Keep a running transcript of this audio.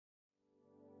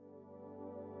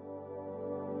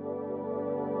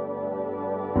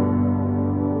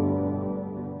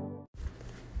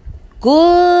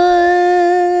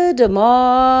Good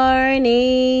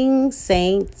morning,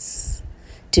 saints.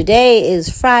 Today is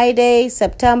Friday,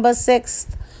 September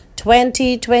 6th,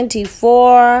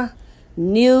 2024.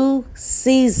 New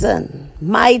season.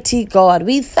 Mighty God.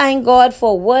 We thank God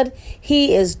for what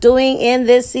He is doing in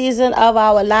this season of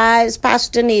our lives.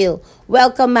 Pastor Neil,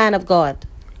 welcome, man of God.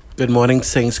 Good morning,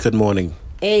 saints. Good morning.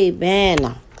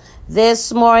 Amen.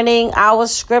 This morning, our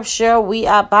scripture, we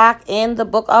are back in the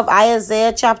book of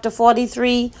Isaiah, chapter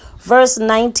 43, verse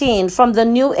 19, from the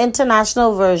New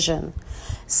International Version.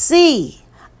 See,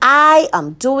 I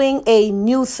am doing a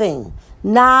new thing.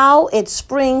 Now it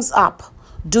springs up.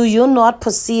 Do you not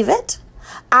perceive it?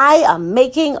 I am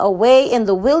making a way in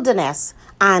the wilderness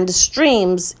and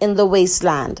streams in the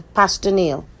wasteland. Pastor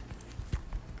Neil.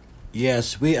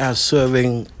 Yes, we are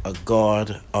serving a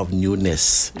God of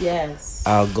newness. Yes.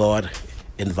 Our God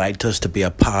invites us to be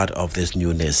a part of this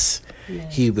newness.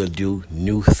 Yes. He will do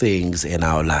new things in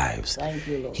our lives. Thank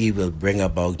you, Lord. He will bring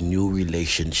about new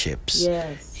relationships.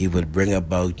 Yes. He will bring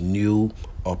about new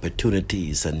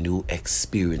opportunities and new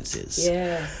experiences.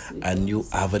 Yes. And new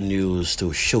avenues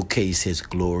to showcase His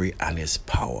glory and His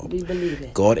power. We believe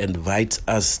it. God invites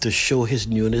us to show His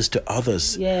newness to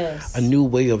others. Yes. A new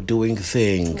way of doing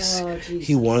things. Oh, Jesus.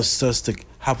 He wants us to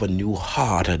have a new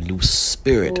heart, a new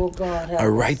spirit, Oh, God, help a us.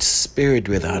 right spirit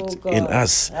in God,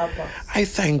 us. help us. I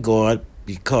thank God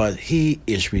because He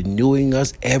is renewing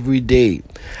us every day.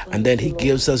 And then He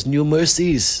gives us new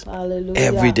mercies Hallelujah.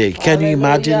 every day. Can you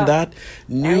imagine Hallelujah. that?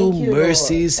 New Thank you,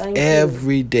 mercies Lord. Thank you.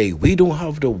 every day. We don't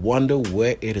have to wonder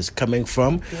where it is coming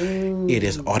from. It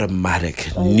is automatic.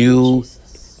 Thank you, New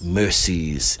Jesus.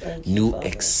 mercies, Thank you, new Father.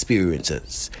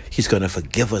 experiences. He's going to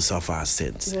forgive us of our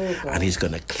sins. Oh, God. And He's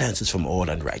going to cleanse us from all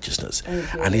unrighteousness.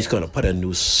 Thank you, And He's Lord. going to put a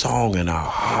new song in our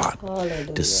heart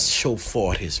Hallelujah. to show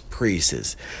forth His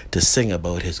praises, to sing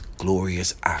about His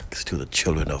glorious acts to the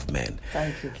children of men.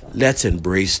 Thank you, Father. Let's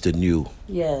embrace the new,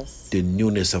 Yes. the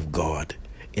newness of God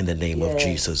in the name of Yes.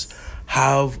 Jesus.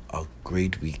 Have a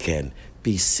great weekend.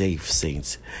 Be safe,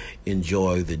 saints.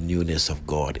 Enjoy the newness of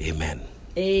God. Amen.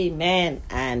 Amen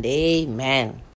and amen.